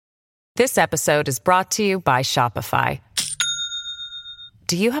This episode is brought to you by Shopify.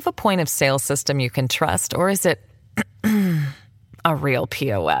 Do you have a point of sale system you can trust, or is it a real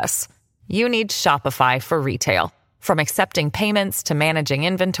POS? You need Shopify for retail. From accepting payments to managing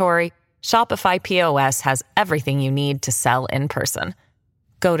inventory, Shopify POS has everything you need to sell in person.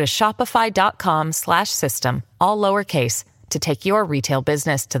 Go to shopify.com/system, all lowercase, to take your retail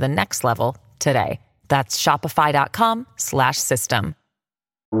business to the next level today. That's shopify.com/system.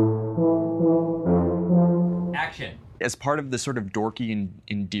 Action. As part of the sort of dorky and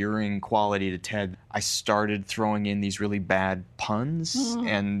endearing quality to Ted, I started throwing in these really bad puns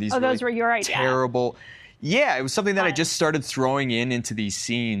and these those were your idea. terrible. Yeah, it was something that I just started throwing into these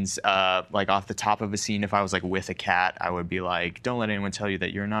scenes, like off the top of a scene. If I was like with a cat, I would be like, "Don't let anyone tell you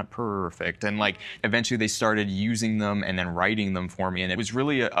that you're not perfect." And like eventually they started using them and then writing them for me, and it was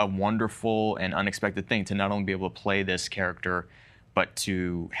really a wonderful and unexpected thing to not only be able to play this character, but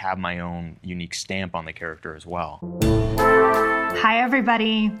to have my own unique stamp on the character as well. Hi,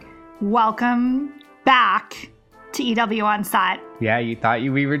 everybody. Welcome back to EW on Set. Yeah, you thought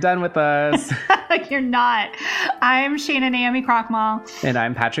we were done with us. You're not. I'm Shana Naomi Krochmal. And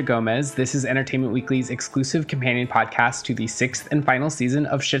I'm Patrick Gomez. This is Entertainment Weekly's exclusive companion podcast to the 6th and final season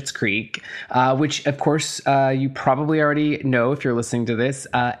of Schitt's Creek, which, of course, you probably already know if you're listening to this,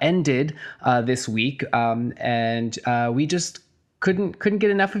 ended this week. And we just couldn't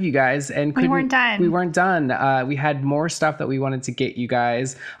get enough of you guys, and we weren't done. We had more stuff that we wanted to get you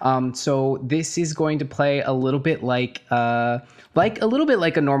guys. So this is going to play a little bit like a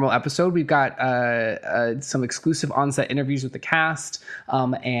normal episode. We've got some exclusive on-set interviews with the cast,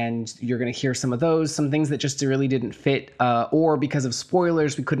 and you're going to hear some of those. Some things that just really didn't fit, or because of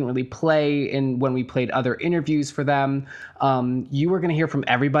spoilers, we couldn't really play when we played other interviews for them. You were going to hear from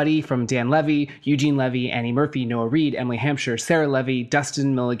everybody from Dan Levy, Eugene Levy, Annie Murphy, Noah Reid, Emily Hampshire, Sarah Levy,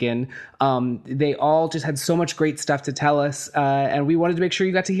 Dustin Milligan. They all just had so much great stuff to tell us, and we wanted to make sure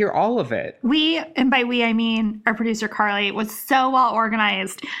you got to hear all of it. We, and by we I mean our producer Carly, was so well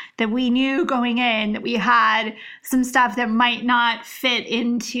organized that we knew going in that we had some stuff that might not fit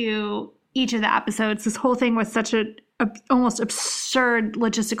into each of the episodes. This whole thing was such a almost absurd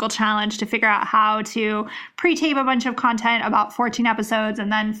logistical challenge to figure out how to pre-tape a bunch of content about 14 episodes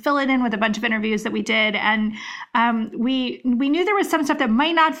and then fill it in with a bunch of interviews that we did. And we knew there was some stuff that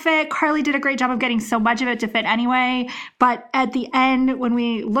might not fit. Carly did a great job of getting so much of it to fit anyway. But at the end, when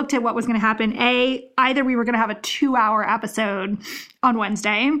we looked at what was going to happen, either we were going to have a 2-hour episode on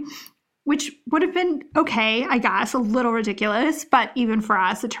Wednesday, which would have been okay, I guess, a little ridiculous, but even for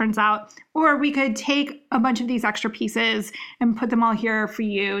us, it turns out. Or we could take a bunch of these extra pieces and put them all here for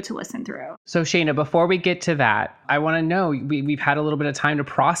you to listen through. So Shana, before we get to that, I want to know, we've had a little bit of time to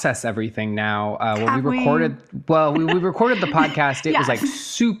process everything now. When we recorded the podcast, it was like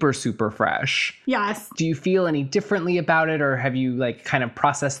super, super fresh. Yes. Do you feel any differently about it, or have you like kind of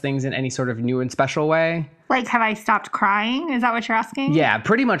processed things in any sort of new and special way? Like, have I stopped crying? Is that what you're asking? Yeah,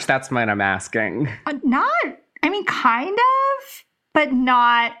 pretty much that's what I'm asking. Kind of, but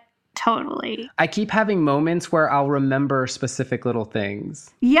not totally. I keep having moments where I'll remember specific little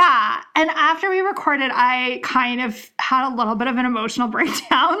things. Yeah. And after we recorded, I kind of had a little bit of an emotional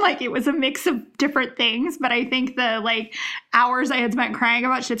breakdown. Like, it was a mix of different things, but I think the hours I had spent crying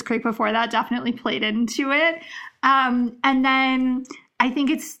about Schitt's Creek before that definitely played into it. And then I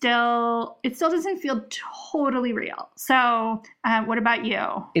think it still doesn't feel totally real. So what about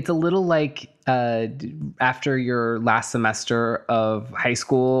you? It's a little like after your last semester of high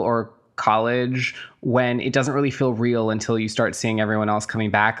school or college, when it doesn't really feel real until you start seeing everyone else coming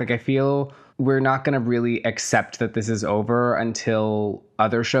back. Like, I feel we're not going to really accept that this is over until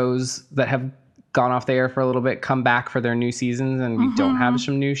other shows that have gone off the air for a little bit come back for their new seasons, and we don't have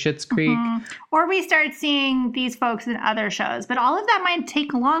some new Schitt's Creek. Or we start seeing these folks in other shows. But all of that might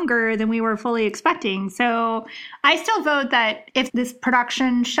take longer than we were fully expecting. So I still vote that if this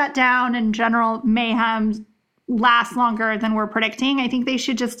production shutdown and general mayhem lasts longer than we're predicting, I think they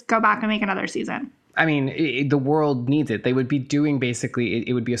should just go back and make another season. I mean, the world needs it. They would be doing basically,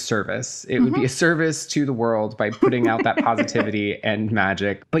 it would be a service. It would be a service to the world by putting out that positivity and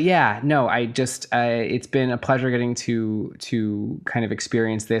magic. But yeah, no, I just, it's been a pleasure getting to kind of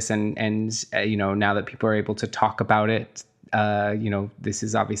experience this. And now that people are able to talk about it, this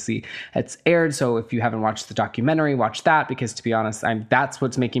is obviously, it's aired. So if you haven't watched the documentary, watch that, because to be honest, that's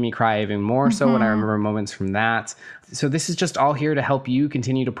what's making me cry even more so when I remember moments from that. So this is just all here to help you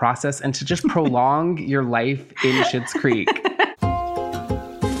continue to process and to just prolong your life in Schitt's Creek.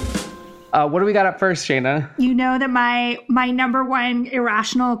 What do we got up first, Shana? You know that my number one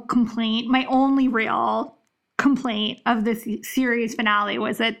irrational complaint, my only real complaint of this series finale,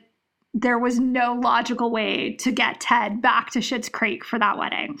 was that there was no logical way to get Ted back to Schitt's Creek for that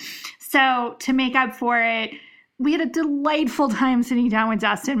wedding. So to make up for it, we had a delightful time sitting down with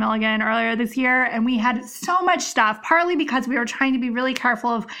Dustin Milligan earlier this year, and we had so much stuff, partly because we were trying to be really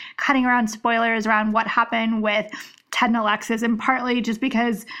careful of cutting around spoilers around what happened with Ted and Alexis, and partly just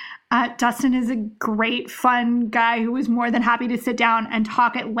because Dustin is a great, fun guy who was more than happy to sit down and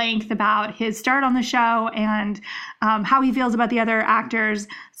talk at length about his start on the show and how he feels about the other actors.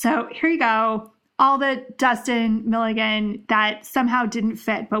 So here you go. All the Dustin Milligan that somehow didn't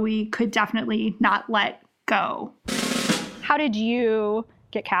fit, but we could definitely not let go. How did you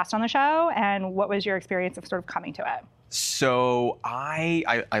get cast on the show, and what was your experience of sort of coming to it? So I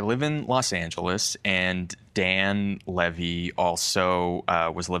live in Los Angeles, and Dan Levy also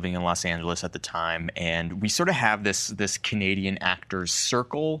was living in Los Angeles at the time, and we sort of have this Canadian actors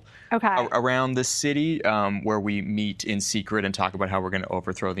circle around the city where we meet in secret and talk about how we're going to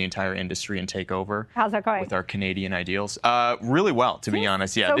overthrow the entire industry and take over. How's that going? With our Canadian ideals. Really well, to be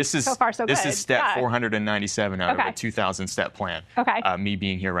honest. Yeah, so far so good. This is step 497 out of a 2,000 step plan. Me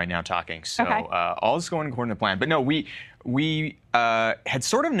being here right now talking. So all is going according to plan. But no, we had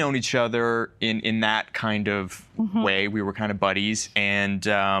sort of known each other in that kind of way. We were kind of buddies,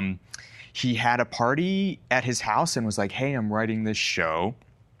 and he had a party at his house and was like, "Hey, I'm writing this show,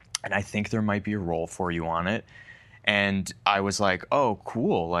 and I think there might be a role for you on it." And I was like, "Oh,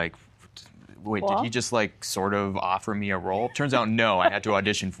 cool! Like, wait, did he just like sort of offer me a role?" Turns out, no, I had to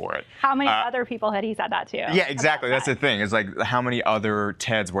audition for it. How many other people had he said that to? Yeah, exactly. That's the thing. It's like how many other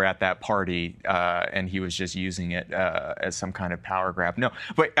Teds were at that party, and he was just using it as some kind of power grab. No,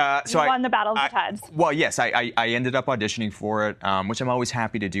 but so you won the battle of the Teds. Well, yes, I ended up auditioning for it, which I'm always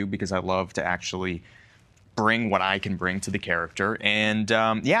happy to do because I love to actually bring what I can bring to the character. And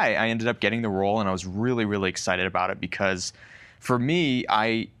I ended up getting the role, and I was really, really excited about it because for me,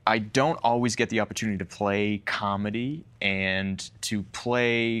 I don't always get the opportunity to play comedy, and to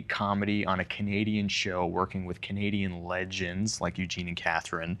play comedy on a Canadian show working with Canadian legends like Eugene and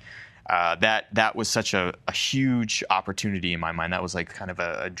Catherine. That was such a huge opportunity in my mind. That was like kind of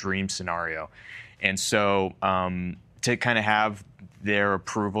a dream scenario. And so to kind of have their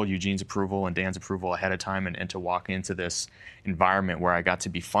approval, Eugene's approval and Dan's approval ahead of time, and to walk into this environment where I got to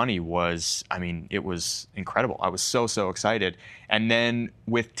be funny it was incredible. I was so excited. And then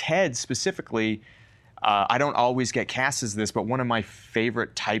with Ted specifically, I don't always get cast as this, but one of my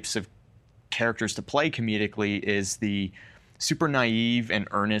favorite types of characters to play comedically is the super naive and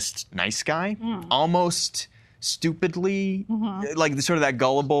earnest nice guy, almost stupidly, like sort of that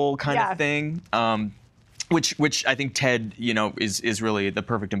gullible kind of thing. Which I think Ted, is really the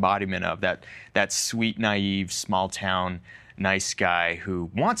perfect embodiment of that sweet, naive, small town, nice guy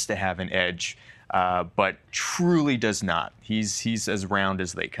who wants to have an edge, but truly does not. He's as round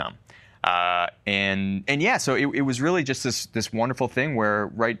as they come. So it was really just this wonderful thing where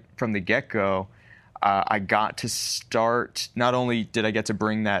right from the get-go, I got to start. Not only did I get to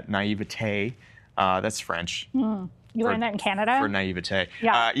bring that naivete, that's French. You learned that in Canada? For naivete.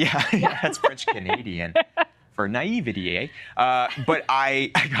 Yeah. That's French Canadian. For naivety, eh? But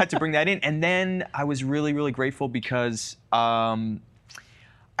I got to bring that in. And then I was really, really grateful because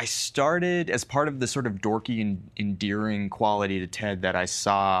I started, as part of the sort of dorky and endearing quality to Ted that I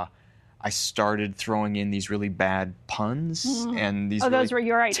saw, I started throwing in these really bad puns and these those were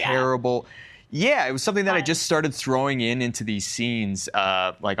your idea. Terrible. Yeah, it was something that I just started throwing into these scenes,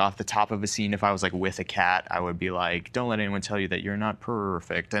 like off the top of a scene. If I was like with a cat, I would be like, "Don't let anyone tell you that you're not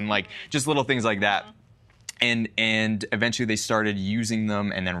perfect," and like just little things like that. And eventually they started using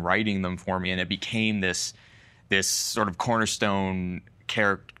them and then writing them for me, and it became this sort of cornerstone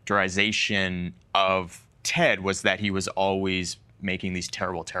characterization of Ted, was that he was always making these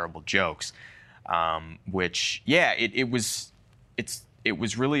terrible, terrible jokes, which it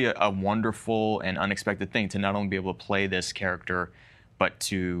was really a wonderful and unexpected thing to not only be able to play this character, but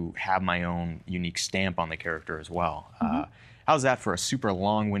to have my own unique stamp on the character as well. How's that for a super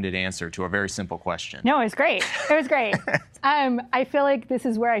long-winded answer to a very simple question? No, it was great. It was great. I feel like this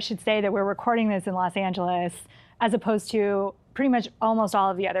is where I should say that we're recording this in Los Angeles, as opposed to pretty much almost all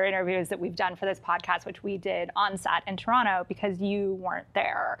of the other interviews that we've done for this podcast, which we did on set in Toronto because you weren't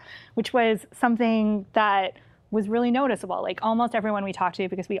there, which was something that was really noticeable. Like almost everyone we talked to,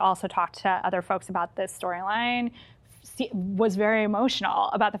 because we also talked to other folks about this storyline, was very emotional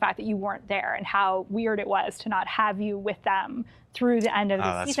about the fact that you weren't there and how weird it was to not have you with them through the end of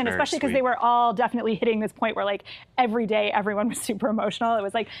the season, especially because they were all definitely hitting this point where like every day everyone was super emotional. It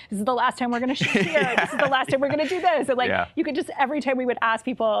was like, this is the last time we're going to shoot here. This is the last time we're going to do this. And like, you could just, every time we would ask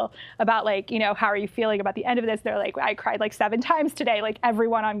people about like, you know, how are you feeling about the end of this? They're like, I cried like 7 times today. Like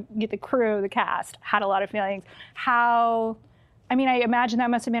everyone on the crew, the cast had a lot of feelings. I imagine that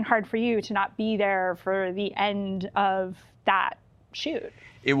must have been hard for you to not be there for the end of that shoot.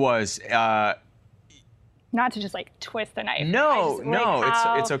 It was, not to just like twist the knife. No,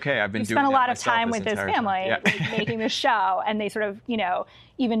 it's okay. I've been doing spent a lot of myself time with this family, like, making this show, and they sort of, you know,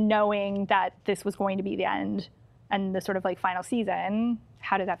 even knowing that this was going to be the end and the sort of like final season.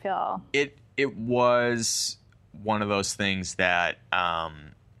 How did that feel? It was one of those things that,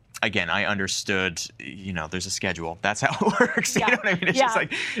 again, I understood. You know, there's a schedule. That's how it works. You know what I mean? It's just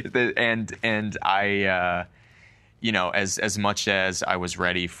like, and I. You know, as much as I was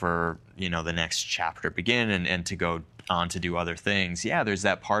ready for, you know, the next chapter to begin and to go on to do other things, there's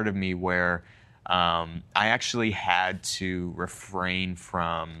that part of me where I actually had to refrain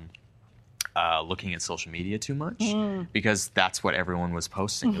from looking at social media too much because that's what everyone was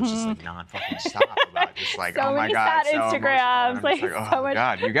posting. It was just like non-fucking stop about it. Just like, oh my God, so Instagrams, like oh my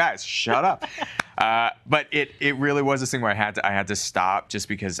God, you guys, shut up. But it really was this thing where I had to stop just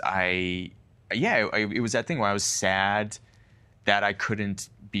because it was that thing where I was sad that I couldn't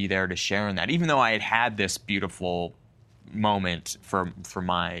be there to share in that, even though I had this beautiful moment for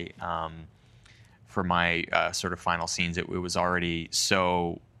my sort of final scenes. It was already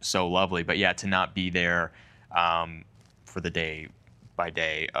so lovely, but to not be there for the day by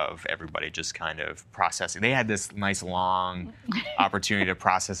day of everybody just kind of processing. They had this nice long opportunity to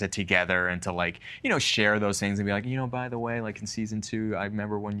process it together and to like, you know, share those things and be like, you know, by the way, like in season 2, I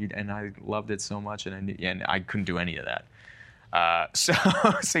remember when and I loved it so much and I couldn't do any of that. So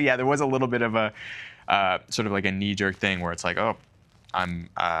there was a little bit of a sort of like a knee-jerk thing where it's like, oh,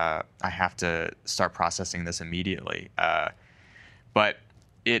 I have to start processing this immediately. But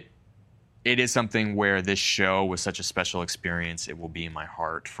it is something where this show was such a special experience. It will be in my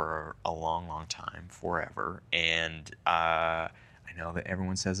heart for a long, long time, forever. And I know that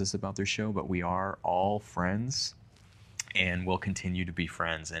everyone says this about their show, but we are all friends and we'll continue to be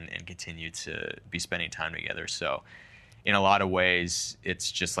friends and continue to be spending time together. So in a lot of ways,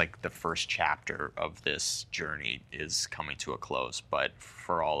 it's just like the first chapter of this journey is coming to a close. But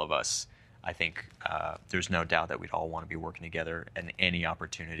for all of us, I think there's no doubt that we'd all want to be working together in any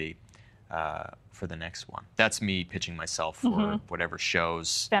opportunity for the next one. That's me pitching myself for whatever shows.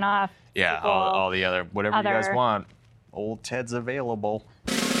 Spin-off. Yeah, all the other, whatever you guys want. Old Ted's available.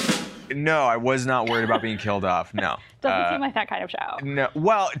 No, I was not worried about being killed off. No. Doesn't seem like that kind of show. No.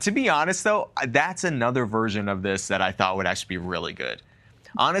 Well, to be honest, though, that's another version of this that I thought would actually be really good.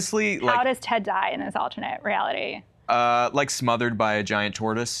 Honestly, how does Ted die in this alternate reality? Like smothered by a giant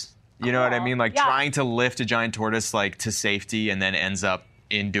tortoise. You know what I mean? Like trying to lift a giant tortoise like to safety and then ends up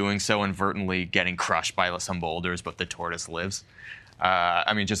in doing so inadvertently getting crushed by some boulders, but the tortoise lives.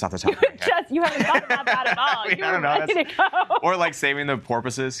 I mean, just off the top of my head. You haven't thought about that at all. I don't know. Ready to go. Or like saving the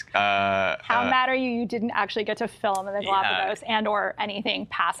porpoises. How mad are you didn't actually get to film in the Galapagos and or anything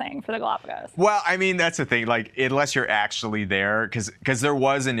passing for the Galapagos? Well, I mean, that's the thing. Like, unless you're actually there, because there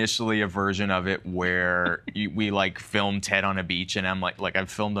was initially a version of it where we like filmed Ted on a beach, and I'm like I've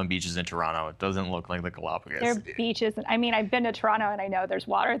filmed on beaches in Toronto. It doesn't look like the Galapagos. There are beaches. I mean, I've been to Toronto and I know there's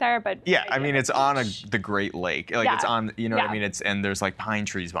water there, but I mean, it's on the Great Lake. Like it's on, you know what I mean? And there's like pine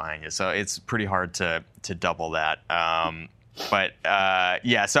trees behind you, so it's pretty hard to double that. So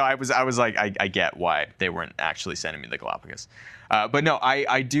I was like, I get why they weren't actually sending me the Galapagos. But no,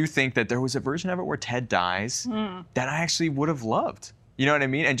 I do think that there was a version of it where Ted dies that I actually would have loved. You know what I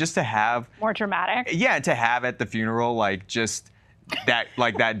mean? And just to have more dramatic. Yeah, to have at the funeral, like just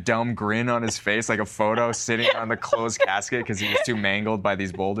that dumb grin on his face, like a photo sitting on the closed casket because he was too mangled by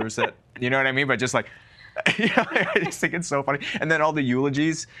these boulders. You know what I mean? But just like, I just think it's so funny. And then all the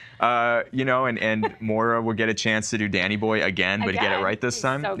eulogies, and Maura will get a chance to do Danny Boy again, but get it right this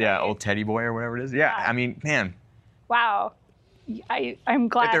time. So old Teddy Boy or whatever it is. Yeah, I mean, man. Wow. I'm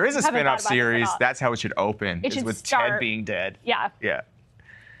glad. If there is a spin-off series, that's how it should open. It should with start, Ted being dead. Yeah. Yeah.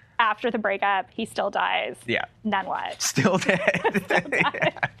 After the breakup, he still dies. Yeah. And then what? Still dead.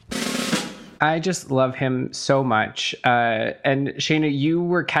 Yeah. I just love him so much. And Shayna, you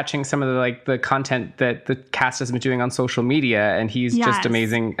were catching some of the content that the cast has been doing on social media, and he's just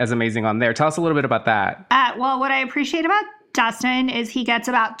amazing on there. Tell us a little bit about that. Well, what I appreciate about Dustin is he gets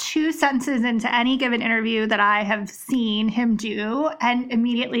about 2 sentences into any given interview that I have seen him do and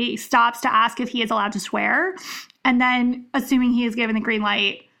immediately stops to ask if he is allowed to swear. and then, assuming he is given the green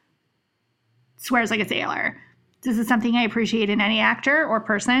light, swears like a sailor. This is something I appreciate in any actor or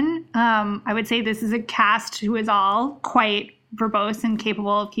person. I would say this is a cast who is all quite verbose and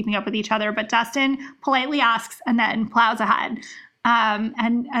capable of keeping up with each other, but Dustin politely asks and then plows ahead.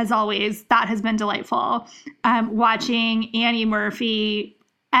 And as always, that has been delightful. Watching Annie Murphy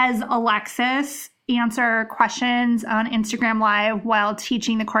as Alexis answer questions on Instagram Live while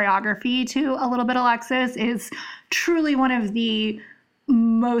teaching the choreography to a little bit Alexis is truly one of the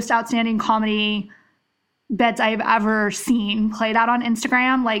most outstanding comedy bits I've ever seen played out on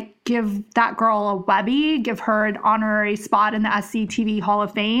Instagram. Like, give that girl a Webby, give her an honorary spot in the SCTV Hall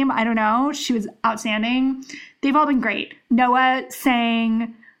of Fame. I don't know. She was outstanding. They've all been great. Noah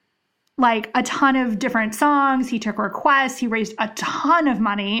sang like a ton of different songs. He took requests. He raised a ton of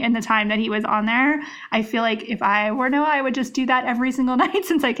money in the time that he was on there. I feel like if I were Noah, I would just do that every single night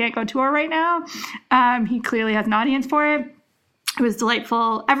since I can't go tour right now. He clearly has an audience for it. It was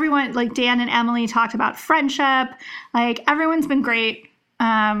delightful. Everyone, like Dan and Emily, talked about friendship. Like, everyone's been great.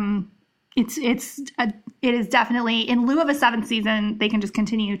 It is definitely, in lieu of a 7th season, they can just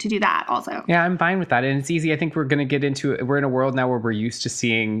continue to do that also. Yeah, I'm fine with that. And it's easy. I think we're going to get into it. We're in a world now where we're used to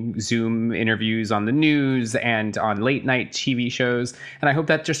seeing Zoom interviews on the news and on late night TV shows. And I hope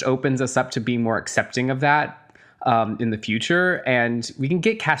that just opens us up to being more accepting of that in the future. And we can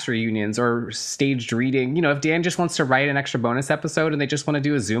get cast reunions or staged reading. You know, if Dan just wants to write an extra bonus episode and they just want to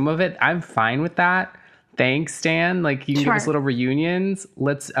do a Zoom of it, I'm fine with that. Thanks, Dan. Like, you can give us little reunions.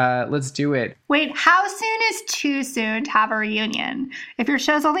 Let's do it. Wait, how soon is too soon to have a reunion? If your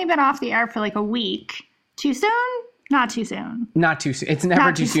show's only been off the air for like a week, too soon? Not too soon. Not too soon. It's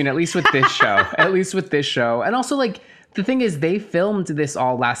never too soon, at least with this show. At least with this show. And also, like, the thing is, they filmed this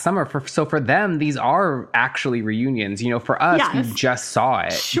all last summer. So for them, these are actually reunions. You know, for us, we just saw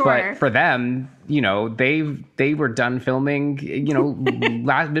it. Sure. But for them, you know, they were done filming, you know,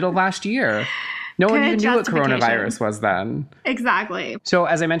 middle of last year. No one even knew what coronavirus was then. Exactly. So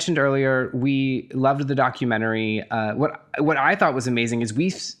as I mentioned earlier, we loved the documentary. What I thought was amazing is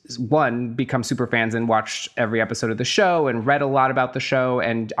we, one, become super fans and watched every episode of the show and read a lot about the show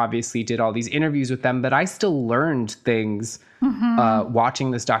and obviously did all these interviews with them. But I still learned things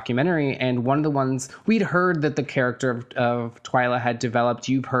watching this documentary. And one of the ones, we'd heard that the character of Twyla had developed.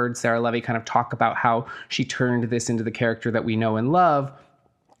 You've heard Sarah Levy kind of talk about how she turned this into the character that we know and love.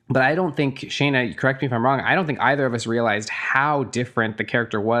 But I don't think, Shayna, correct me if I'm wrong, I don't think either of us realized how different the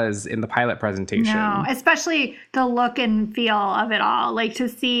character was in the pilot presentation. No, especially the look and feel of it all. Like, to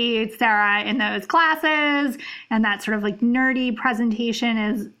see Sarah in those glasses and that sort of like nerdy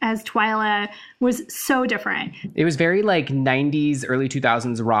presentation as Twyla was so different. It was very like 90s, early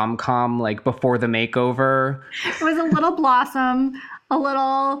 2000s rom-com, like Before the Makeover. It was a little Blossom, a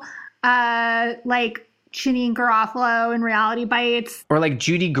little like Janine Garofalo in Reality Bites. Or like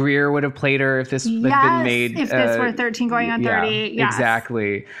Judy Greer would have played her if this had been made. If this were 13 going on 30. Yeah,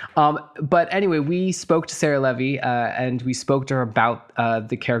 exactly. But anyway, we spoke to Sarah Levy and we spoke to her about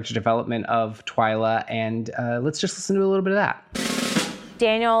the character development of Twyla. And let's just listen to a little bit of that.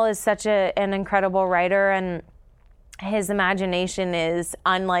 Daniel is such an incredible writer, and his imagination is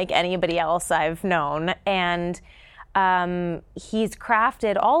unlike anybody else I've known. And he's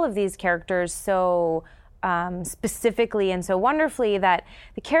crafted all of these characters so specifically and so wonderfully that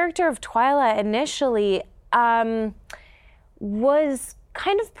the character of Twyla initially was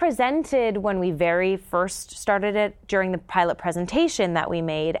kind of presented when we very first started it during the pilot presentation that we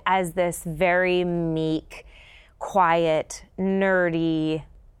made as this very meek, quiet, nerdy,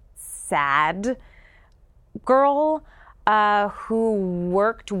 sad girl who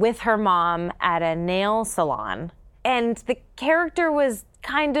worked with her mom at a nail salon. And the character was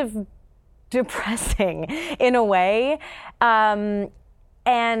kind of depressing in a way. And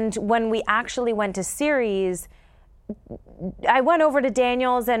when we actually went to series, I went over to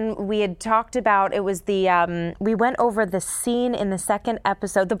Daniel's and we had talked about, it was we went over the scene in the second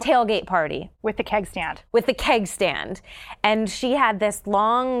episode, the tailgate party. With the keg stand. With the keg stand. And she had this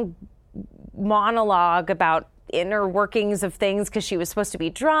long monologue about inner workings of things because she was supposed to be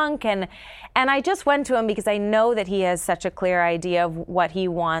drunk. And I just went to him because I know that he has such a clear idea of what he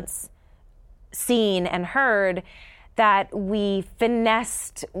wants seen and heard, that we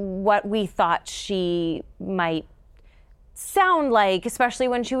finessed what we thought she might sound like, especially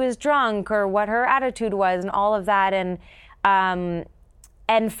when she was drunk, or what her attitude was and all of that.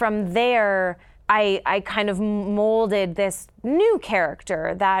 And from there, I kind of molded this new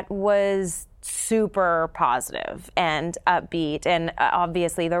character that was super positive and upbeat, and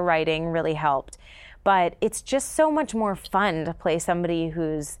obviously the writing really helped. But it's just so much more fun to play somebody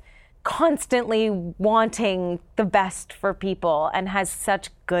who's constantly wanting the best for people and has such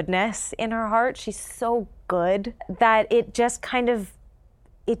goodness in her heart. She's so good that it just kind of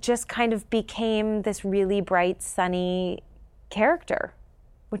became this really bright, sunny character,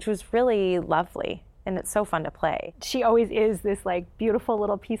 which was really lovely. And it's so fun to play. She always is this like beautiful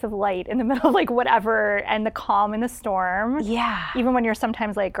little piece of light in the middle of like whatever, and the calm in the storm. Yeah. Even when you're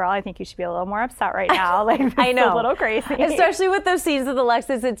sometimes like, girl, I think you should be a little more upset right now. Like, I know. A little crazy. Especially with those scenes with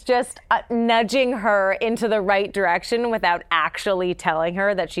Alexis, it's just nudging her into the right direction without actually telling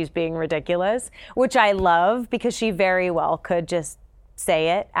her that she's being ridiculous, which I love because she very well could just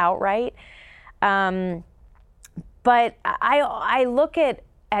say it outright. But I look at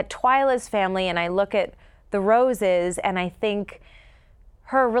Twyla's family and I look at the Roses and I think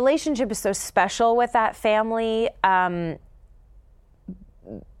her relationship is so special with that family,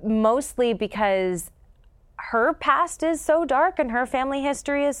 mostly because her past is so dark and her family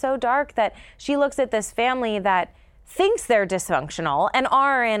history is so dark that she looks at this family that thinks they're dysfunctional and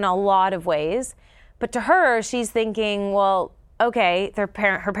are in a lot of ways. But to her, she's thinking, well, okay, her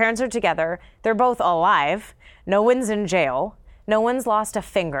parents are together. They're both alive. No one's in jail. No one's lost a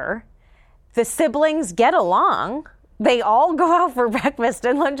finger. The siblings get along. They all go out for breakfast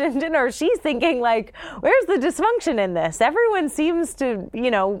and lunch and dinner. She's thinking like, where's the dysfunction in this? Everyone seems to,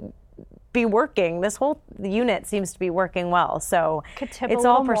 be working. This whole unit seems to be working well. So it's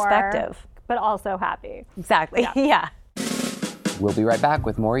all perspective. More, but also happy. Exactly. Yeah. We'll be right back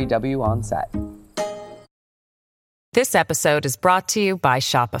with more EW on set. This episode is brought to you by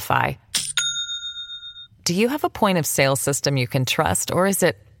Shopify. Do you have a point of sale system you can trust, or is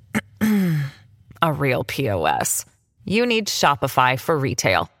it a real POS? You need Shopify for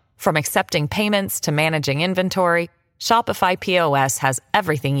retail. From accepting payments to managing inventory, Shopify POS has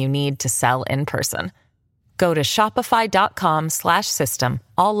everything you need to sell in person. Go to shopify.com/system,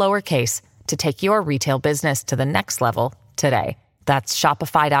 all lowercase, to take your retail business to the next level today. That's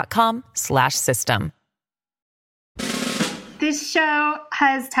shopify.com/system. This show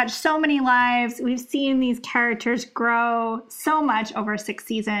has touched so many lives. We've seen these characters grow so much over 6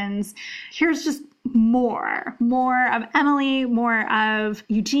 seasons. Here's just more of Emily, more of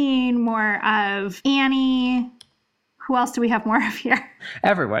Eugene, more of Annie. Who else do we have more of here?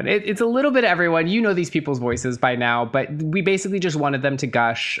 Everyone. It's a little bit of everyone. You know these people's voices by now, but we basically just wanted them to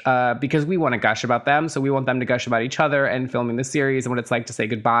gush because we want to gush about them. So we want them to gush about each other and filming the series and what it's like to say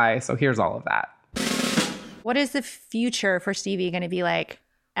goodbye. So here's all of that. What is the future for Stevie going to be like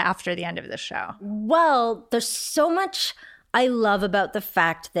after the end of this show? Well, there's so much I love about the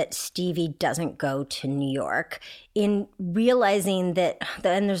fact that Stevie doesn't go to New York, in realizing that,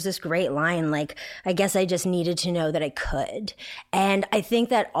 and there's this great line, like, I guess I just needed to know that I could. And I think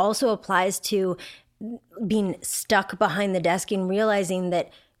that also applies to being stuck behind the desk and realizing that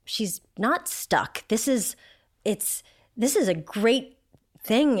she's not stuck. This is a great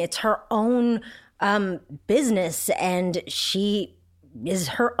thing. It's her own business, and she is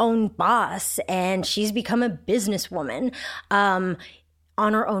her own boss, and she's become a businesswoman on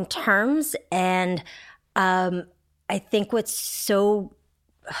her own terms. And I think what's so,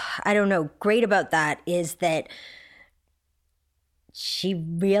 great about that is that she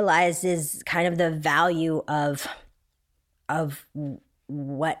realizes kind of the value of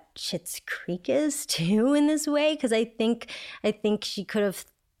what Schitt's Creek is too in this way, because I think she could have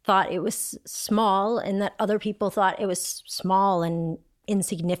thought it was small, and that other people thought it was small and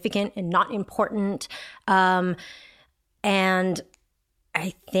insignificant and not important. And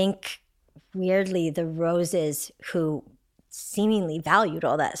I think, weirdly, the Roses, who seemingly valued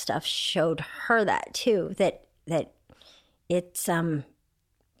all that stuff, showed her that too, that it's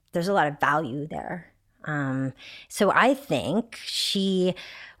there's a lot of value there. So I think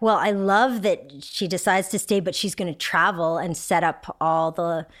I love that she decides to stay, but she's going to travel and set up all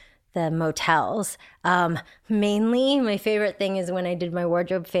the motels. Mainly, my favorite thing is when I did my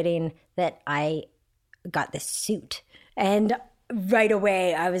wardrobe fitting, that I got this suit. And right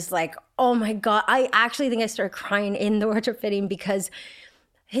away, I was like, oh my God. I actually think I started crying in the wardrobe fitting because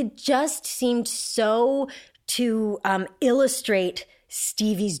it just seemed so to illustrate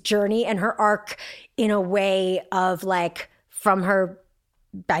Stevie's journey and her arc in a way of like, from her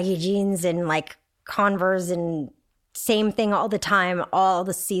baggy jeans and like Converse and same thing all the time, all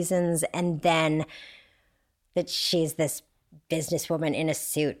the seasons, and then that she's this businesswoman in a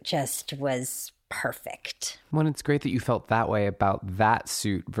suit just was perfect. Well, it's great that you felt that way about that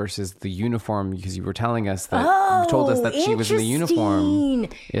suit versus the uniform, because you were telling us that you told us that she was in the uniform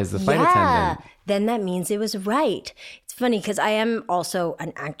as the flight attendant. Then that means it was right. It's funny because I am also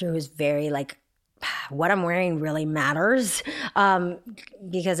an actor who's very like what I'm wearing really matters,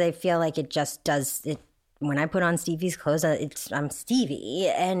 because I feel like it just does it. When I put on Stevie's clothes, I'm Stevie,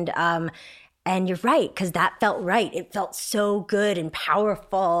 and you're right, because that felt right. It felt so good and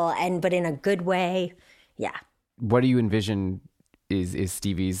powerful, but in a good way. Yeah. What do you envision is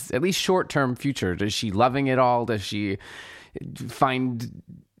Stevie's at least short-term future? Is she loving it all? Does she find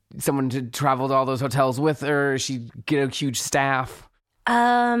someone to travel to all those hotels with her? Does she get a huge staff?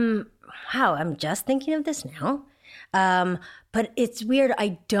 Wow, I'm just thinking of this now. But it's weird.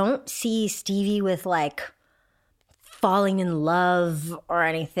 I don't see Stevie with like falling in love or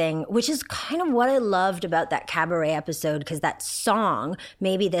anything, which is kind of what I loved about that cabaret episode, because that song,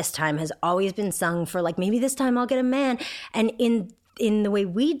 Maybe This Time, has always been sung for like, maybe this time I'll get a man. And in the way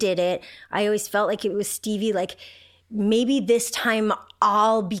we did it, I always felt like it was Stevie, like, maybe this time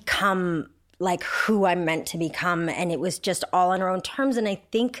I'll become like who I'm meant to become. And it was just all on her own terms. And I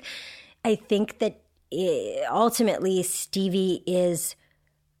think that ultimately Stevie is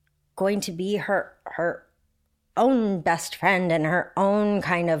going to be her own best friend and her own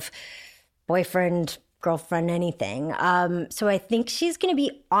kind of boyfriend, girlfriend, anything. So I think she's going to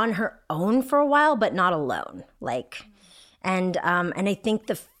be on her own for a while, but not alone. And I think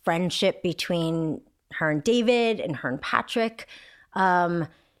the friendship between her and David and her and Patrick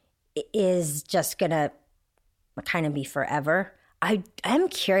is just going to kind of be forever. I am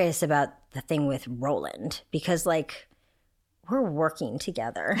curious about the thing with Roland, because like we're working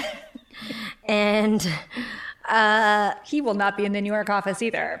together and he will not be in the New York office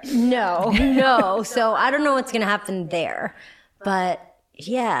either. No. So I don't know what's going to happen there, but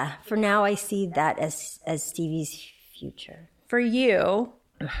yeah, for now I see that as Stevie's future. For you,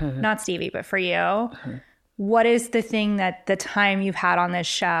 not Stevie, but for you, what is the thing that the time you've had on this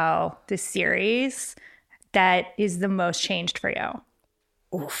show, this series, that is the most changed for you?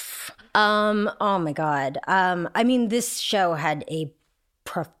 Oof. Oh my God. I mean, this show had a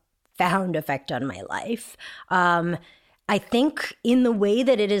profound effect on my life. I think in the way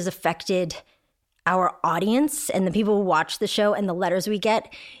that it has affected our audience and the people who watch the show and the letters we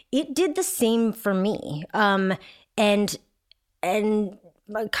get, it did the same for me. And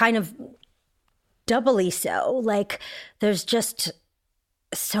kind of doubly so. Like, there's just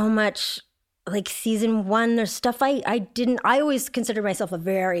so much, like season one, there's stuff I always considered myself a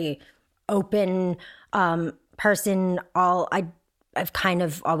very open person. I've kind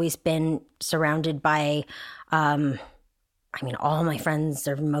of always been surrounded by, all my friends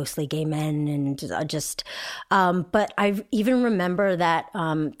are mostly gay men, and but I even remember that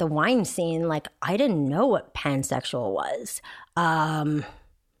the wine scene, like I didn't know what pansexual was.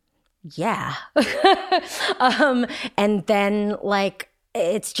 Yeah. And then like,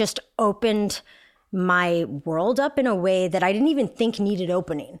 it's just opened my world up in a way that I didn't even think needed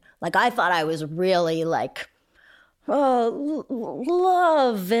opening. Like I thought I was really like,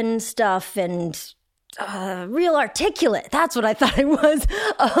 love and stuff and real articulate. That's what I thought I was.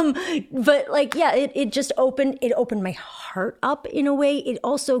 But like, yeah, it just opened my heart up in a way. It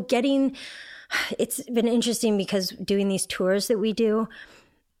also it's been interesting because doing these tours that we do,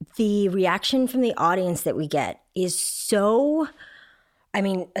 the reaction from the audience that we get is so,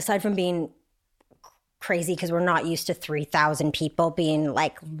 aside from being crazy because we're not used to 3,000 people being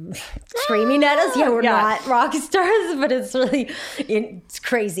like screaming at us. Yeah, we're not rock stars, but it's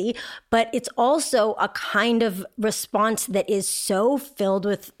crazy. But it's also a kind of response that is so filled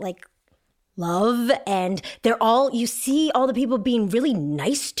with like love, and you see all the people being really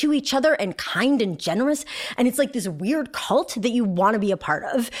nice to each other and kind and generous, and it's like this weird cult that you want to be a part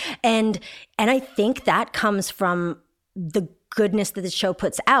of. And I think that comes from the goodness that the show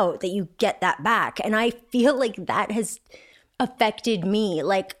puts out, that you get that back. And I feel like that has affected me.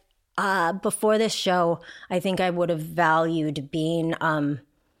 Like before this show, I think I would have valued being a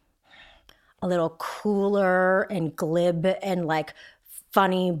little cooler and glib and like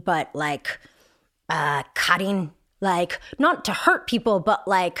funny, but like cutting, like not to hurt people, but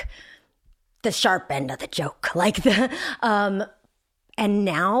like the sharp end of the joke, like the and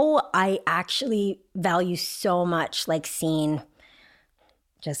now I actually value so much like seeing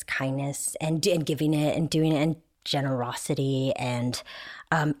just kindness and giving it and doing it, and generosity and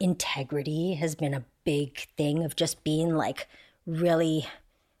integrity has been a big thing of just being like really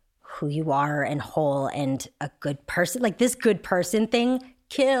who you are and whole and a good person. Like this good person thing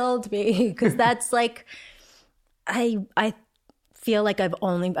killed me, because that's like I feel like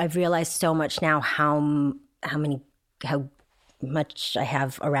I've realized so much now how much I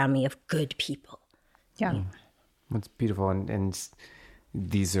have around me of good people. Yeah. That's beautiful. And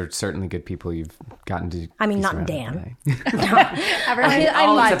these are certainly good people you've gotten to. I mean, be not surrounded Dan. by. Everyone,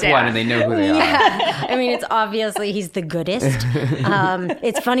 All except one, and they know who they are. I mean, it's obviously he's the goodest.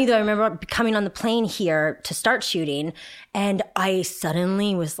 It's funny though. I remember coming on the plane here to start shooting, and I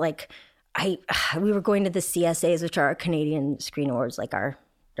suddenly was like, we were going to the CSAs, which are our Canadian Screen Awards, like our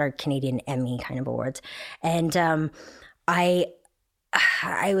Canadian Emmy kind of awards, and I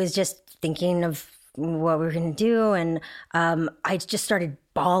was just thinking of what we were going to do, and I just started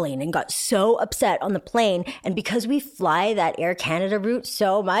bawling and got so upset on the plane. And because we fly that Air Canada route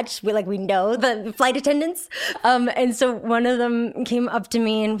so much, we know the flight attendants, and so one of them came up to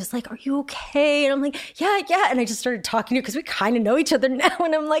me and was like, "Are you okay?" And I'm like, yeah. And I just started talking to her because we kind of know each other now,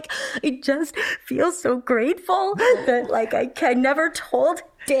 and I'm like, I just feel so grateful that I never told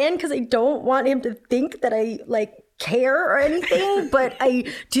Dan because I don't want him to think that I care or anything, but I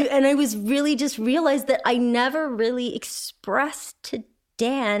do. And I was really just realized that I never really expressed to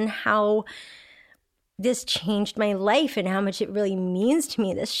Dan how this changed my life and how much it really means to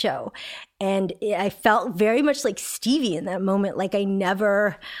me, this show. And I felt very much like Stevie in that moment. Like I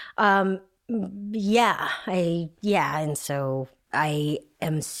never, and so I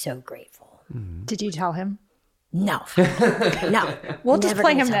am so grateful. Did you tell him? No. We'll just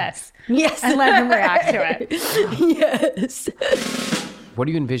play him this. Yes. And let him react to it. Yes. What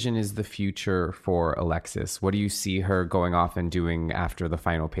do you envision is the future for Alexis? What do you see her going off and doing after the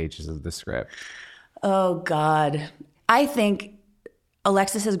final pages of the script? Oh, God. I think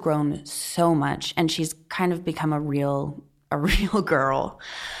Alexis has grown so much, and she's kind of become a real girl.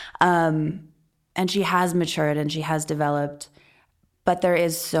 And she has matured and she has developed, but there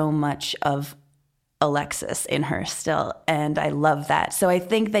is so much of Alexis in her still, and I love that. So I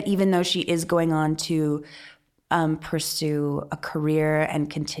think that even though she is going on to pursue a career and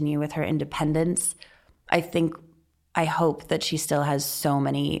continue with her independence, I hope that she still has so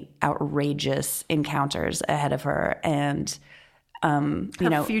many outrageous encounters ahead of her, and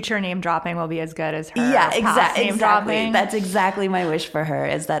her future name dropping will be as good as her. Yeah, past name dropping. That's exactly my wish for her,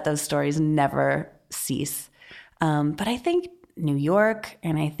 is that those stories never cease. But I think New York,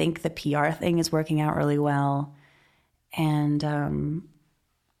 and I think the PR thing is working out really well. And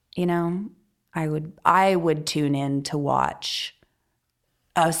I would tune in to watch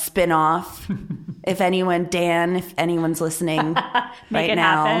a spin-off. if anyone's listening Make it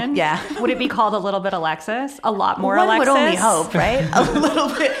now. happen. Yeah. Would it be called A Little Bit Alexis? A lot more One Alexis? would only hope, right? A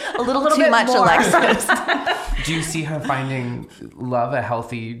little too much more. Alexis. Do you see her finding love, a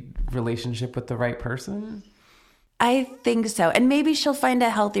healthy relationship with the right person? I think so. And maybe she'll find a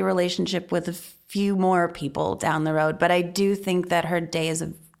healthy relationship with a few more people down the road. But I do think that her days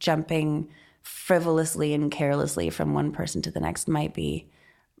of jumping frivolously and carelessly from one person to the next might be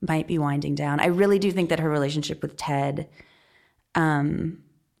winding down. I really do think that her relationship with Ted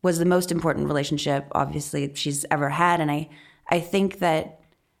was the most important relationship, obviously, she's ever had. And I think that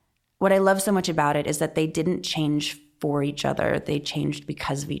what I love so much about it is that they didn't change for each other. They changed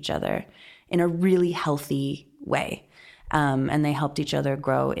because of each other in a really healthy way. And they helped each other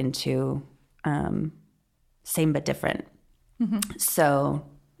grow into same but different. Mm-hmm. So,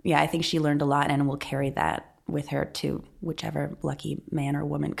 yeah, I think she learned a lot and will carry that with her to whichever lucky man or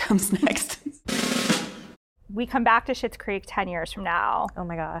woman comes next. We come back to Schitt's Creek 10 years from now. Oh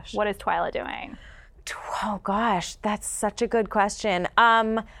my gosh. What is Twyla doing? Oh gosh, that's such a good question.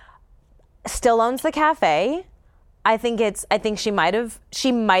 Still owns the cafe. I think she might have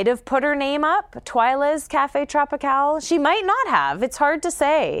put her name up, Twyla's Cafe Tropical. She might not have. It's hard to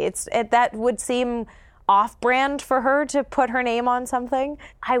say. That would seem off-brand for her to put her name on something.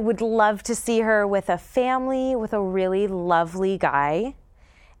 I would love to see her with a family, with a really lovely guy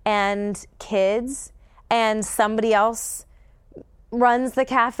and kids, and somebody else runs the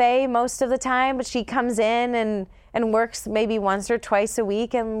cafe most of the time, but she comes in and works maybe once or twice a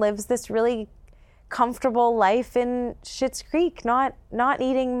week and lives this really comfortable life in Schitt's Creek, not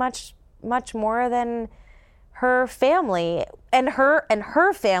needing much more than her family, and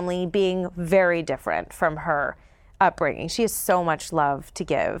her family being very different from her upbringing. She has so much love to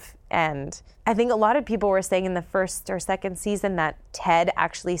give. And I think a lot of people were saying in the first or second season that Ted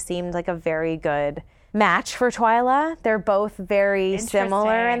actually seemed like a very good match for Twyla. They're both very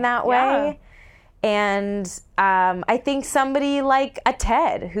similar in that way. Yeah. And I think somebody like a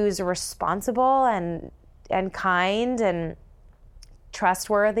Ted, who's responsible and kind and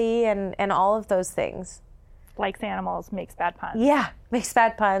trustworthy and all of those things. Likes animals, makes bad puns. Yeah, makes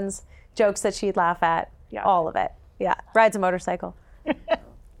bad puns, jokes that she'd laugh at, all of it. Yeah, rides a motorcycle.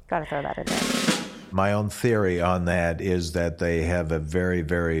 Gotta throw that in there. My own theory on that is that they have a very,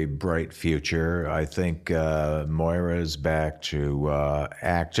 very bright future. I think Moira is back to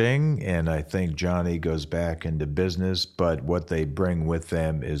acting, and I think Johnny goes back into business, but what they bring with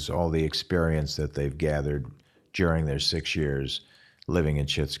them is all the experience that they've gathered during their 6 years living in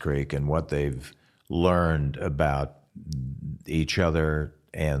Schitt's Creek and what they've learned about each other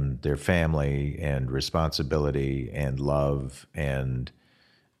and their family and responsibility and love and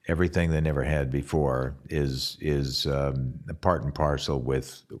everything they never had before is part and parcel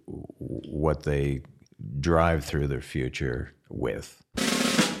with what they drive through their future with.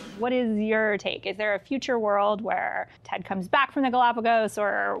 What is your take? Is there a future world where Ted comes back from the Galapagos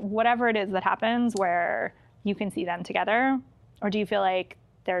or whatever it is that happens where you can see them together? Or do you feel like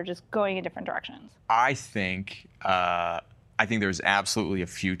they're just going in different directions? I think there's absolutely a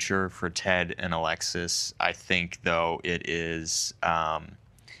future for Ted and Alexis. I think, though, it is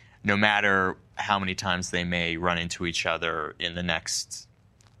no matter how many times they may run into each other in the next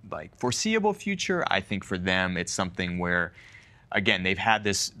foreseeable future, I think for them it's something where, again, they've had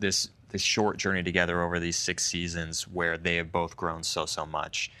this short journey together over these 6 seasons where they have both grown so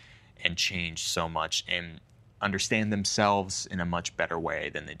much and changed so much and understand themselves in a much better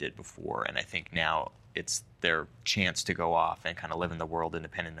way than they did before. And I think now it's their chance to go off and kind of live in the world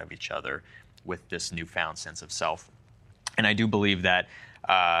independent of each other with this newfound sense of self. And I do believe that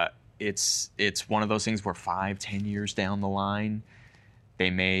it's one of those things where 5-10 years down the line, they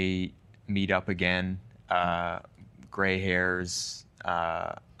may meet up again. Gray hairs.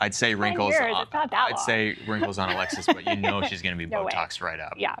 I'd say wrinkles. I'd say wrinkles on Alexis, but she's going to be Botoxed right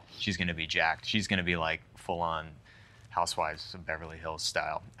up. Yeah. She's going to be jacked. She's going to be like full-on Housewives of Beverly Hills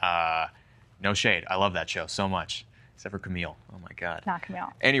style. No shade. I love that show so much. Except for Camille. Oh my God. Not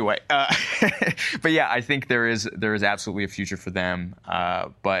Camille. Anyway, but yeah, I think there is absolutely a future for them.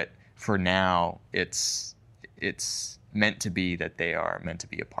 But for now, it's meant to be that they are meant to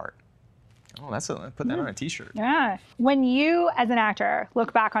be apart. Oh, put that on a T-shirt. Yeah. When you, as an actor,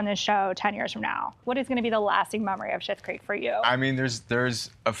 look back on this show 10 years from now, what is going to be the lasting memory of Schitt's Creek for you? I mean, there's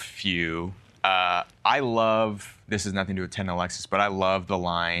a few. I love, this has nothing to do with Ted and Alexis, but I love the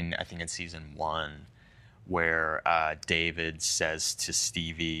line, I think in season 1, where David says to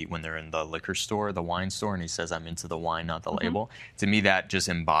Stevie when they're in the liquor store, the wine store, and he says, "I'm into the wine, not the label." To me, that just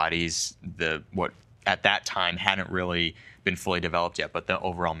embodies what at that time hadn't really been fully developed yet, but the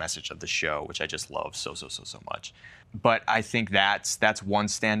overall message of the show, which I just love so much. But I think that's one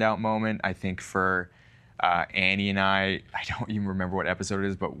standout moment. I think for Annie and I don't even remember what episode it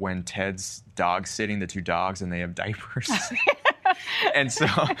is, but when Ted's dog sitting, the 2 dogs, and they have diapers. And so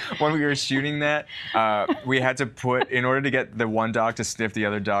when we were shooting that, we had to put, in order to get the one dog to sniff the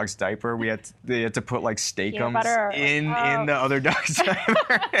other dog's diaper, they had to put like Steakums in the other dog's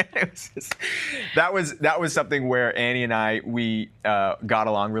diaper. That was something where Annie and I, we got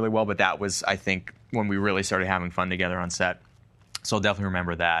along really well, but that was, I think, when we really started having fun together on set. So I'll definitely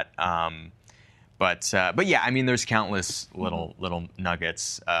remember that. But yeah, I mean, there's countless little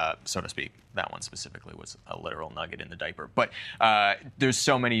nuggets, so to speak. That one specifically was a literal nugget in the diaper. But there's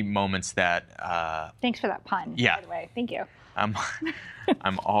so many moments that... Thanks for that pun, by the way. Thank you. I'm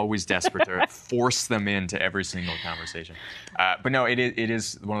always desperate to force them into every single conversation. But no, it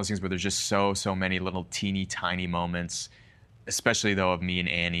is one of those things where there's just so many little teeny tiny moments, especially though of me and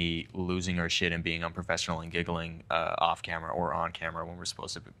Annie losing our shit and being unprofessional and giggling off camera or on camera when we're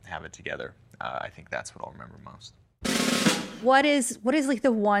supposed to have it together. I think that's what I'll remember most. What is like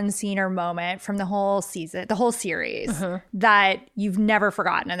the one scene or moment from the whole season, the whole series, that you've never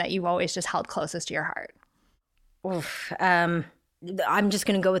forgotten and that you've always just held closest to your heart? Oof. I'm just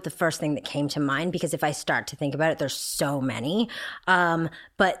going to go with the first thing that came to mind, because if I start to think about it, there's so many.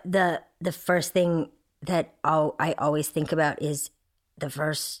 But the first thing that I always think about is the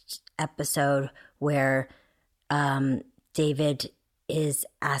first episode where David is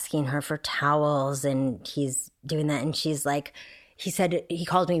asking her for towels and he's doing that, and she's like, he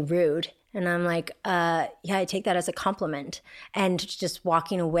called me rude, and I'm like, yeah, I take that as a compliment, and just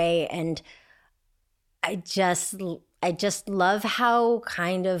walking away. And I just love how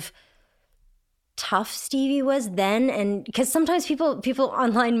kind of tough Stevie was then, and because sometimes people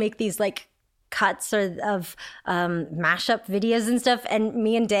online make these like cuts of mashup videos and stuff, and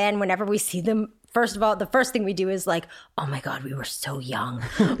me and Dan, whenever we see them, first of all, the first thing we do is like, oh my God, we were so young.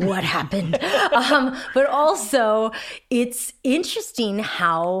 What happened? But also, it's interesting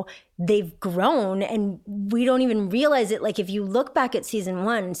how they've grown and we don't even realize it. Like, if you look back at season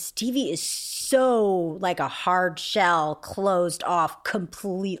 1, Stevie is so like a hard shell, closed off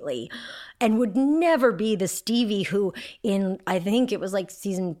completely, and would never be the Stevie who I think it was like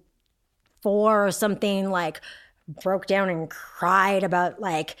season 4 or something, like broke down and cried about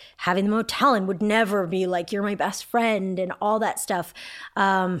like having the motel and would never be like, you're my best friend and all that stuff.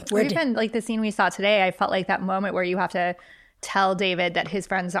 Or even like the scene we saw today, I felt like that moment where you have to tell David that his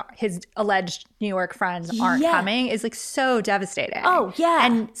alleged New York friends aren't coming is like so devastating. Oh, yeah.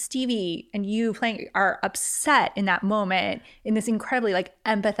 And Stevie and you playing are upset in that moment in this incredibly like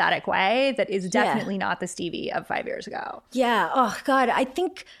empathetic way that is definitely not the Stevie of 5 years ago. Yeah. Oh, God. I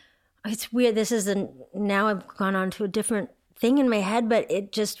think it's weird. Now I've gone on to a different thing in my head, but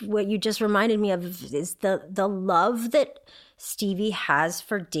what you just reminded me of is the love that Stevie has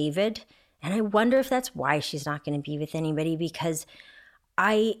for David. And I wonder if that's why she's not going to be with anybody, because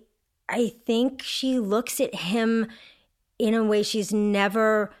I think she looks at him in a way she's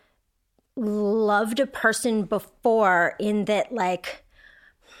never loved a person before, in that like,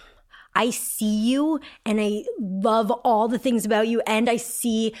 I see you and I love all the things about you, and I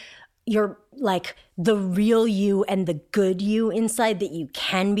see you're like the real you and the good you inside that you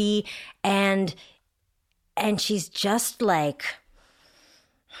can be. And she's just like,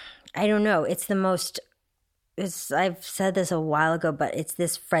 I don't know. I've said this a while ago, but it's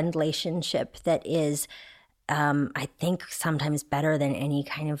this friend relationship that is, I think, sometimes better than any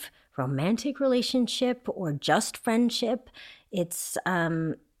kind of romantic relationship or just friendship. It's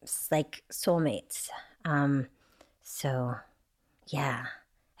like soulmates. So, yeah.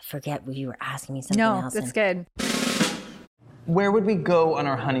 I forget what you were asking me something else. No, that's good. Where would we go on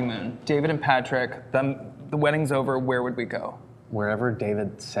our honeymoon? David and Patrick, the wedding's over, where would we go? Wherever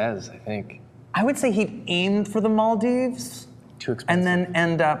David says, I think. I would say he'd aimed for the Maldives. Too expensive. And then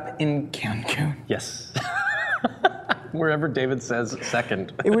end up in Cancun. Yes. Wherever David says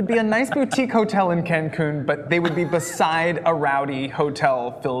second. It would be a nice boutique hotel in Cancun, but they would be beside a rowdy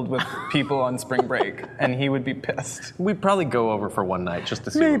hotel filled with people on spring break, and he would be pissed. We'd probably go over for one night just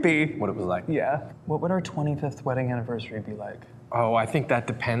to see what it was like. Yeah. What would our 25th wedding anniversary be like? Oh, I think that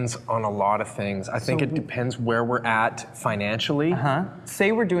depends on a lot of things. I think it depends where we're at financially.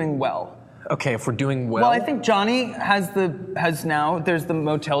 Say we're doing well. Okay, if we're doing well. Well, I think Johnny has now, there's the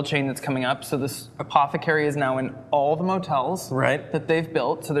motel chain that's coming up, so this Apothecary is now in all the motels that they've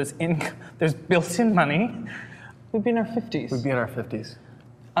built, so there's built-in money. We'd be in our 50s. We'd be in our 50s.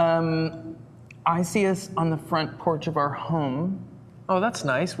 I see us on the front porch of our home. Oh, that's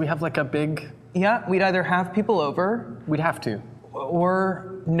nice. We have like a big... Yeah, we'd either have people over. We'd have to.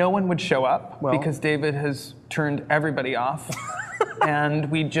 Or no one would show up because David has turned everybody off. And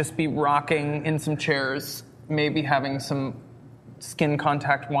we'd just be rocking in some chairs, maybe having some skin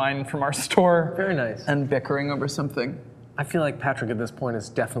contact wine from our store. Very nice. And bickering over something. I feel like Patrick at this point is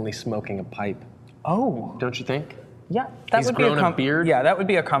definitely smoking a pipe. Oh. Don't you think? Yeah. He's grown a beard. Yeah, that would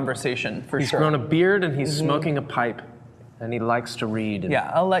be a conversation for sure. He's grown a beard and he's smoking a pipe. And he likes to read. And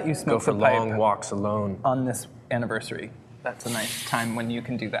I'll let you smoke go for long walks alone. On this anniversary. That's a nice time when you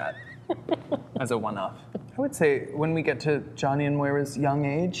can do that as a one-off. I would say when we get to Johnny and Moira's young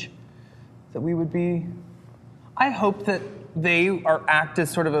age, that we would be... I hope that they act as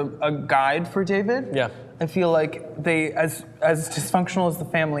sort of a guide for David. Yeah. I feel like they, as dysfunctional as the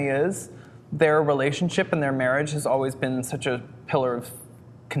family is, their relationship and their marriage has always been such a pillar of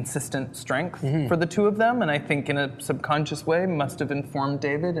consistent strength for the two of them, and I think in a subconscious way must have informed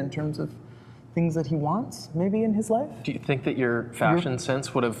David in terms of things that he wants, maybe in his life. Do you think that your fashion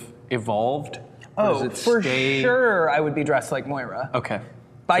sense would have evolved? Oh, for sure I would be dressed like Moira. Okay.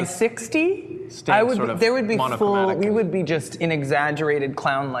 By 60, there would be full, we would be just in exaggerated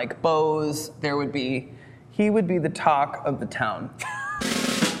clown-like bows. He would be the talk of the town.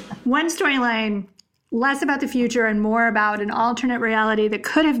 One storyline, less about the future and more about an alternate reality that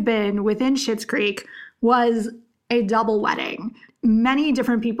could have been within Schitt's Creek, was a double wedding. Many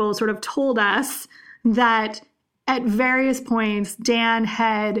different people sort of told us that at various points, Dan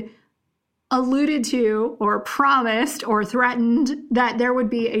had alluded to or promised or threatened that there would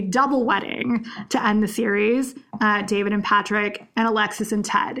be a double wedding to end the series, David and Patrick and Alexis and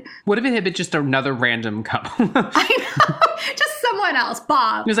Ted. What if it had been just another random couple? I know, just someone else,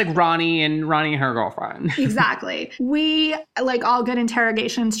 Bob. It was like Ronnie and her girlfriend. Exactly. We, like all good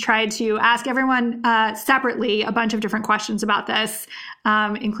interrogations, tried to ask everyone separately a bunch of different questions about this,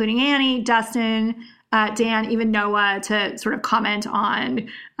 including Annie, Dustin, Dan, even Noah, to sort of comment on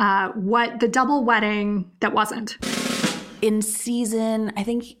what the double wedding that wasn't. I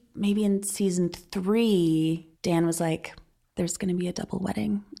think maybe in season 3, Dan was like, there's going to be a double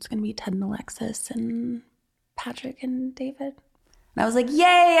wedding. It's going to be Ted and Alexis and Patrick and David. And I was like,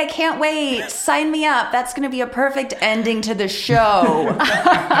 yay, I can't wait. Sign me up. That's going to be a perfect ending to the show,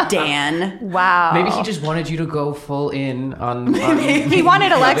 Dan. Wow. Maybe he just wanted you to go full in on he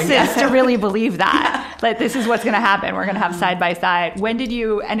wanted Alexis to really believe that this is what's going to happen. We're going to have side by side. When did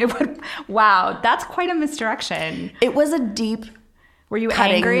you, and it would, wow, that's quite a misdirection. It was a deep. Were you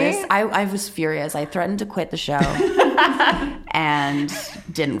angry? I was furious. I threatened to quit the show and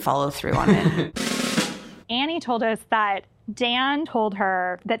didn't follow through on it. Annie told us that Dan told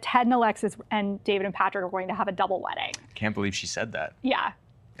her that Ted and Alexis and David and Patrick are going to have a double wedding. Can't believe she said that. Yeah.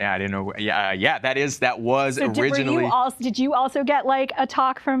 Yeah, I didn't know. Yeah, that was so originally. Did you also get like a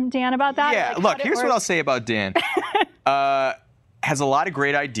talk from Dan about that? Yeah, like, look, here's what I'll say about Dan. Has a lot of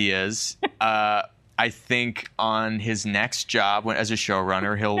great ideas. I think on his next job as a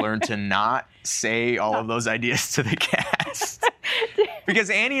showrunner, he'll learn to not say all of those ideas to the cast. Because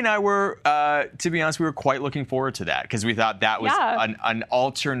Annie and I were, to be honest, we were quite looking forward to that because we thought that was an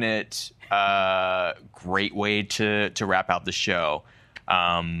alternate great way to wrap out the show.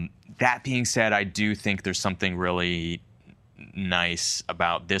 That being said, I do think there's something really nice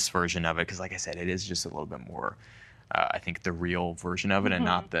about this version of it because, like I said, it is just a little bit more, I think, the real version of it and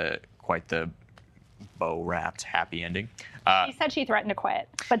not quite the bow-wrapped happy ending. She said she threatened to quit,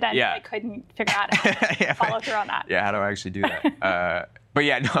 but then I couldn't figure out how to follow through on that. Yeah, how do I actually do that? But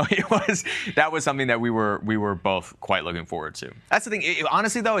yeah, no, that was something that we were both quite looking forward to. That's the thing.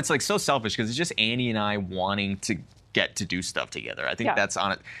 Honestly, though, it's like so selfish because it's just Annie and I wanting to get to do stuff together. I think that's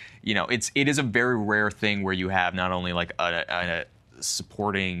on it. You know, it is a very rare thing where you have not only like a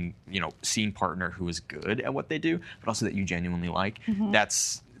supporting, scene partner who is good at what they do, but also that you genuinely like. Mm-hmm.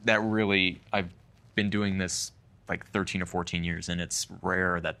 That really, I've been doing this like 13 or 14 years, and it's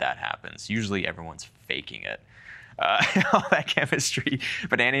rare that happens. Usually everyone's faking it. All that chemistry.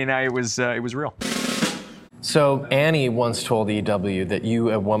 But Annie and I, it was real. So Annie once told EW that you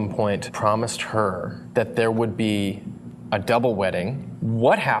at one point promised her that there would be a double wedding.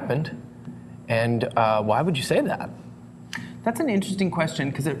 What happened? And why would you say that? That's an interesting question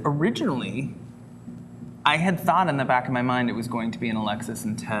because originally I had thought in the back of my mind it was going to be an Alexis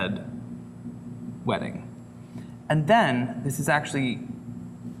and Ted wedding. And then this is actually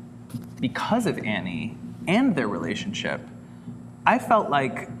because of Annie and their relationship. I felt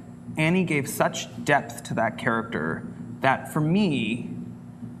like Annie gave such depth to that character that for me,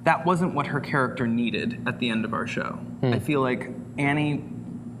 that wasn't what her character needed at the end of our show. I feel like Annie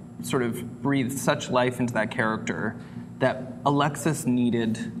sort of breathed such life into that character that Alexis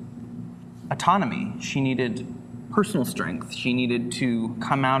needed autonomy. She needed personal strength. She needed to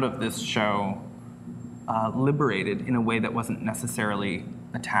come out of this show liberated in a way that wasn't necessarily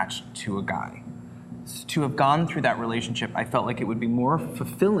attached to a guy. To have gone through that relationship, I felt like it would be more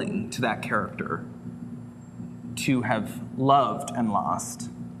fulfilling to that character to have loved and lost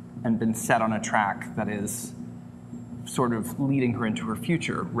and been set on a track that is sort of leading her into her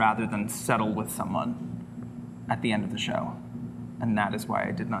future rather than settle with someone at the end of the show. And that is why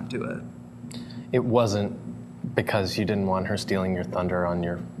I did not do it. It wasn't because you didn't want her stealing your thunder on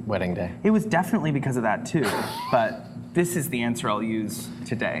your wedding day? It was definitely because of that too, but this is the answer I'll use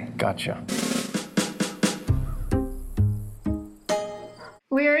today. Gotcha.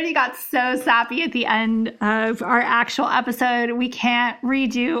 We already got so sappy at the end of our actual episode. We can't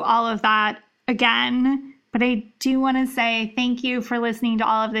redo all of that again. But I do want to say thank you for listening to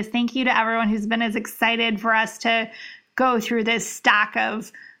all of this. Thank you to everyone who's been as excited for us to go through this stack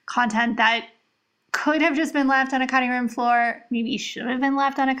of content that could have just been left on a cutting room floor, maybe should have been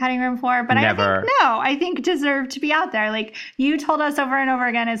left on a cutting room floor, but I think deserved to be out there. Like, you told us over and over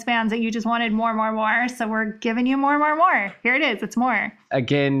again as fans that you just wanted more, so we're giving you more. Here it is, it's more.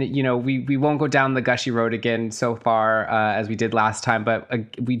 Again, we won't go down the gushy road again so far as we did last time, but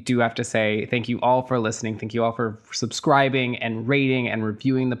we do have to say thank you all for listening. Thank you all for subscribing and rating and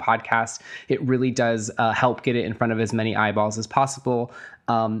reviewing the podcast. It really does help get it in front of as many eyeballs as possible.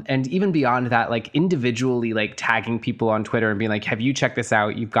 And even beyond that, like individually, like tagging people on Twitter and being like, have you checked this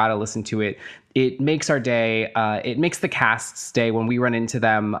out? You've got to listen to it. It makes our day. It makes the cast's day when we run into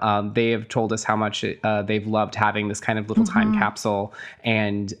them. They have told us how much they've loved having this kind of little time capsule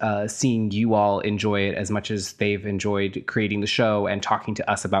and seeing you all enjoy it as much as they've enjoyed creating the show and talking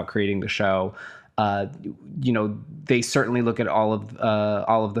to us about creating the show. They certainly look at all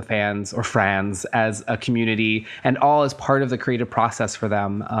of the fans or frans as a community and all as part of the creative process for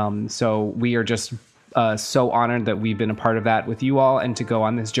them. So we are just so honored that we've been a part of that with you all and to go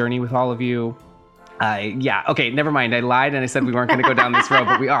on this journey with all of you. Yeah. Okay. Never mind. I lied and I said we weren't going to go down this road,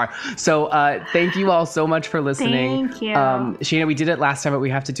 but we are. So thank you all so much for listening. Thank you. Sheena, we did it last time, but we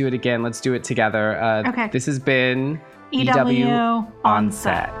have to do it again. Let's do it together. Okay. This has been EW on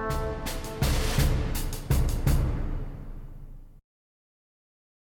set.